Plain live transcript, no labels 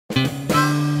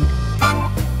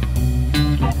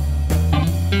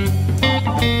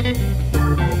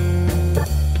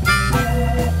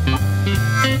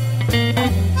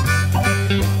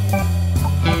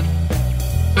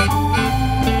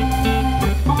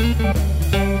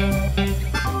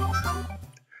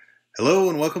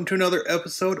welcome to another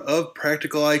episode of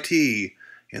Practical IT.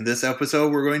 In this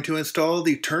episode, we're going to install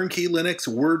the TurnKey Linux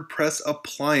WordPress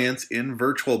Appliance in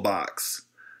VirtualBox.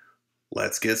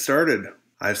 Let's get started.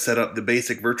 I've set up the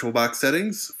basic VirtualBox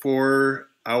settings for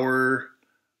our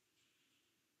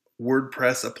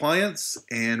WordPress appliance,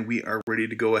 and we are ready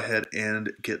to go ahead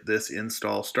and get this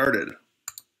install started.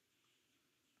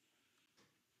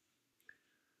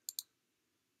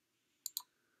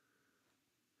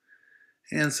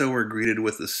 And so we're greeted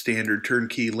with the standard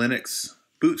TurnKey Linux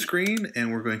boot screen,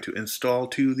 and we're going to install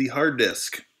to the hard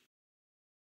disk.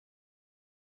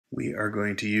 We are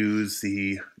going to use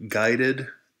the guided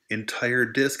entire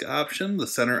disk option, the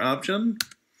center option,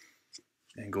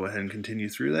 and go ahead and continue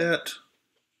through that.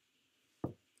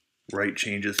 Write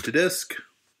changes to disk.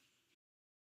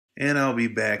 And I'll be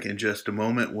back in just a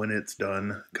moment when it's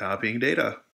done copying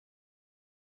data.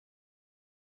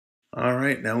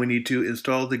 Alright, now we need to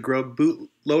install the Grub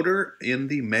bootloader in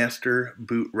the master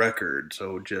boot record.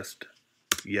 So just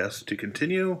yes to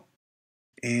continue.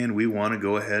 And we want to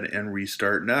go ahead and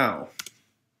restart now.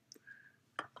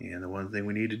 And the one thing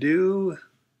we need to do,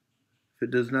 if it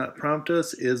does not prompt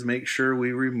us, is make sure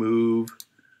we remove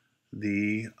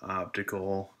the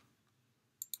optical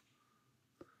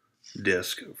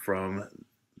disk from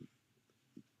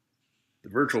the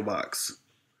VirtualBox.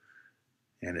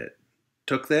 And it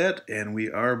took that, and we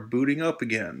are booting up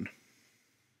again.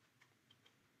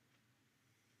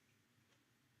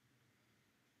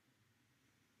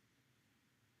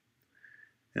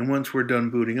 And once we're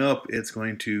done booting up, it's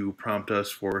going to prompt us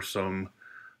for some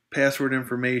password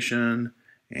information,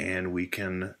 and we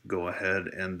can go ahead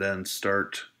and then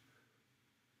start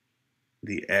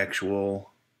the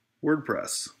actual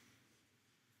WordPress.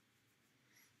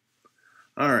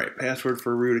 All right, password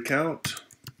for root account.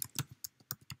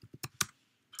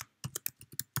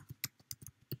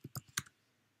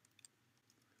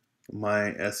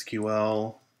 My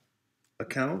SQL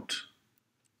account.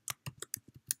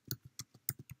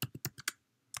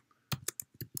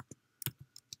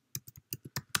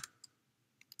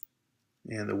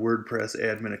 And the WordPress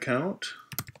admin account.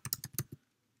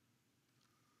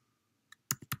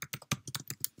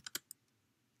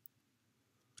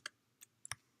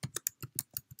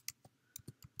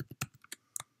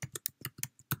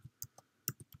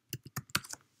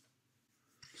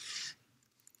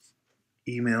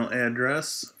 Email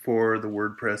address for the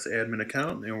WordPress admin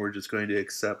account, and we're just going to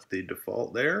accept the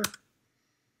default there.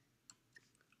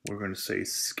 We're going to say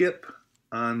skip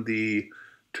on the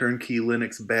TurnKey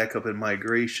Linux backup and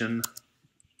migration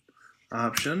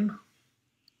option,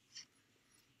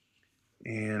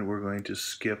 and we're going to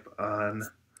skip on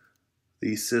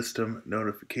the system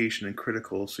notification and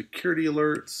critical security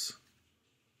alerts.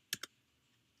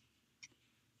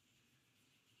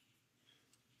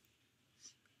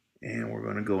 And we're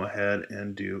going to go ahead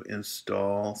and do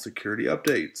install security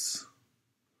updates.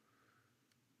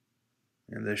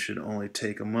 And this should only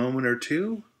take a moment or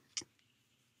two.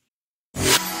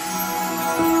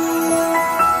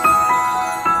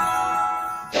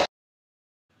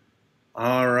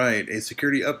 Alright, a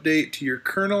security update to your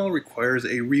kernel requires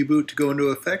a reboot to go into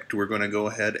effect. We're going to go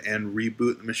ahead and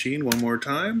reboot the machine one more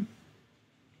time.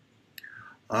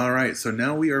 Alright, so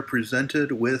now we are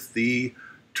presented with the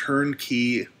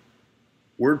TurnKey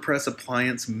WordPress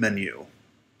Appliance menu.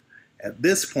 At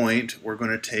this point, we're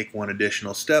going to take one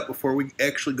additional step before we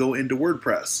actually go into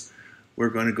WordPress. We're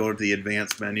going to go to the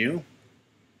Advanced menu,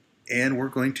 and we're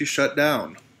going to shut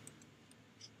down.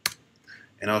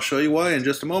 And I'll show you why in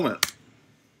just a moment.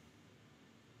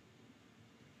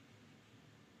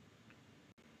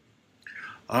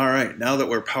 Alright, now that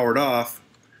we're powered off,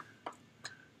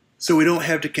 so we don't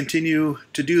have to continue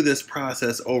to do this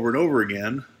process over and over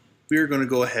again, we are going to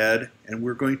go ahead and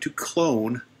we're going to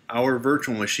clone our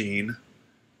virtual machine,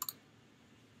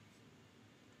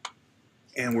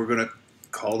 and we're going to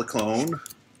call the clone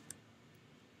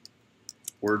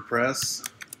WordPress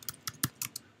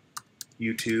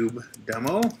YouTube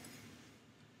demo,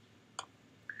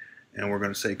 and we're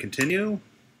going to say continue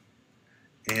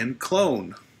and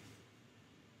clone,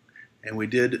 and we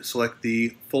did select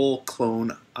the full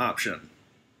clone option.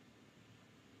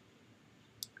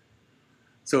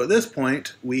 So at this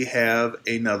point, we have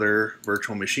another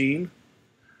virtual machine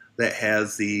that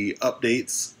has the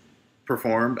updates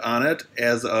performed on it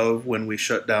as of when we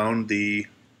shut down the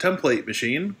template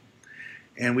machine,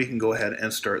 and we can go ahead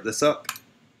and start this up.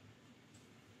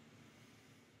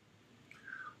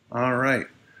 All right,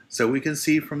 so we can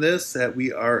see from this that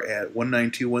we are at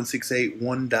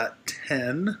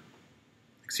 192.168.1.10,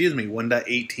 excuse me,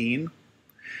 1.18.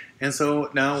 And so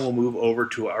now we'll move over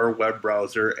to our web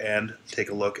browser and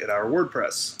take a look at our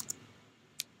WordPress.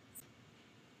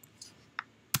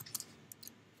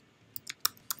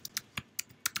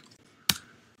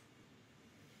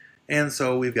 And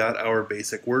so we've got our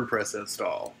basic WordPress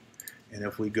install. And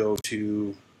if we go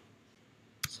to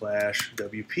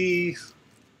 /wp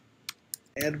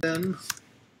admin,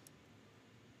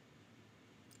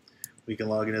 we can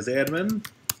log in as admin.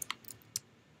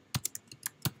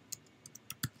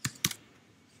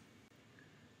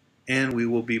 And we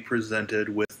will be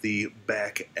presented with the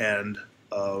back end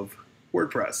of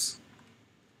WordPress.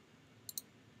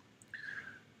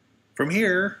 From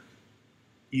here,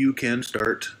 you can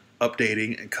start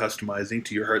updating and customizing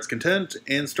to your heart's content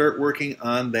and start working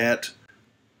on that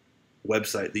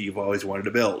website that you've always wanted to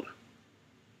build.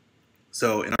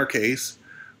 So in our case,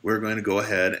 we're going to go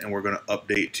ahead and we're going to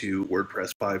update to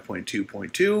WordPress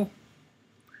 5.2.2,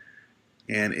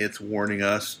 and it's warning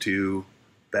us to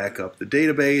back up the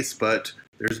database, but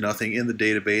there's nothing in the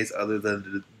database other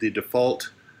than the default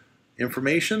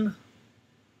information.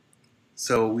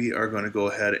 So we are going to go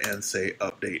ahead and say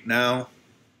update now.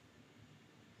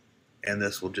 And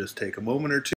this will just take a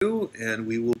moment or two, and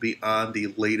we will be on the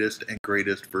latest and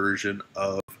greatest version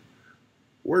of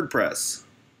WordPress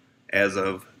as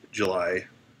of July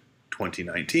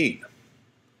 2019.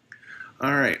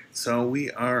 All right, so we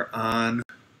are on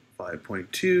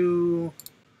 5.2.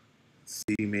 Let's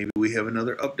see, maybe we have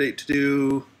another update to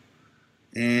do.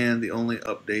 And the only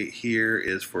update here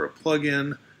is for a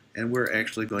plugin, and we're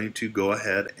actually going to go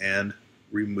ahead and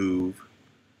remove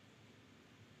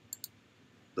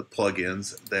the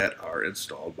plugins that are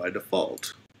installed by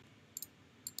default.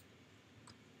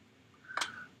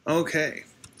 Okay,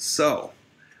 so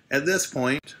at this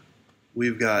point,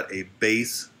 we've got a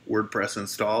base WordPress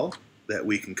install that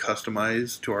we can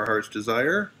customize to our heart's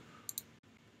desire.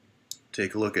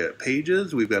 Take a look at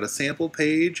pages. We've got a sample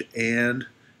page and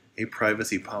a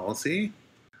privacy policy.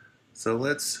 So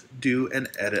let's do an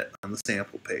edit on the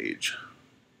sample page.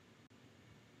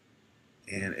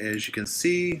 And as you can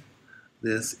see,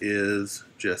 this is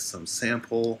just some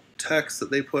sample text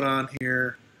that they put on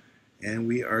here, and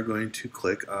we are going to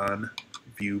click on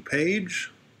View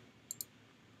Page,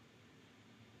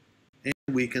 and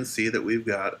we can see that we've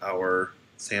got our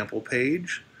sample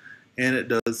page, and it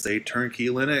does say TurnKey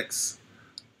Linux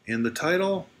in the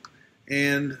title,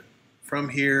 and from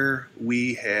here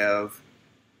we have,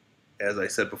 as I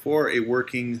said before, a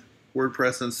working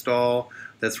WordPress install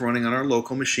that's running on our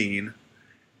local machine.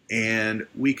 And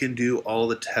we can do all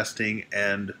the testing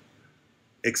and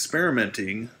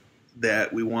experimenting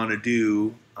that we want to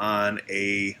do on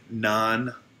a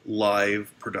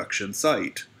non-live production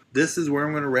site. This is where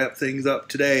I'm going to wrap things up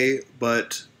today,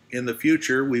 but in the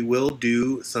future we will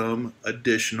do some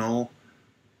additional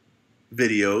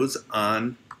videos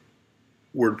on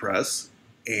WordPress,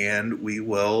 and we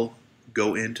will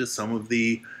go into some of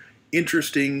the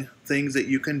interesting things that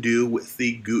you can do with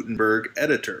the Gutenberg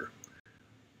editor.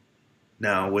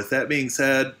 Now, with that being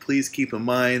said, please keep in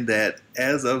mind that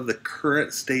as of the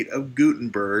current state of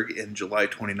Gutenberg in July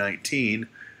 2019,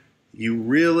 you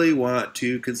really want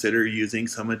to consider using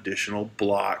some additional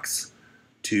blocks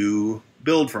to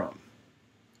build from.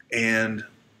 And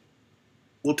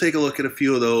we'll take a look at a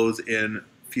few of those in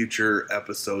future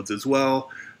episodes as well,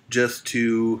 just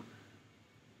to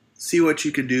see what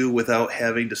you can do without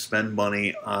having to spend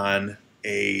money on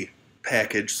a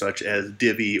package such as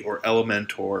Divi or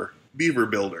Elementor Beaver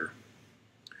Builder.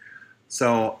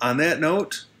 So on that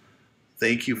note,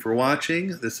 thank you for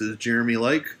watching. This is Jeremy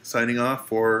Like signing off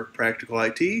for Practical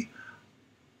IT.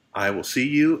 I will see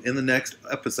you in the next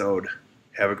episode.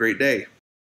 Have a great day.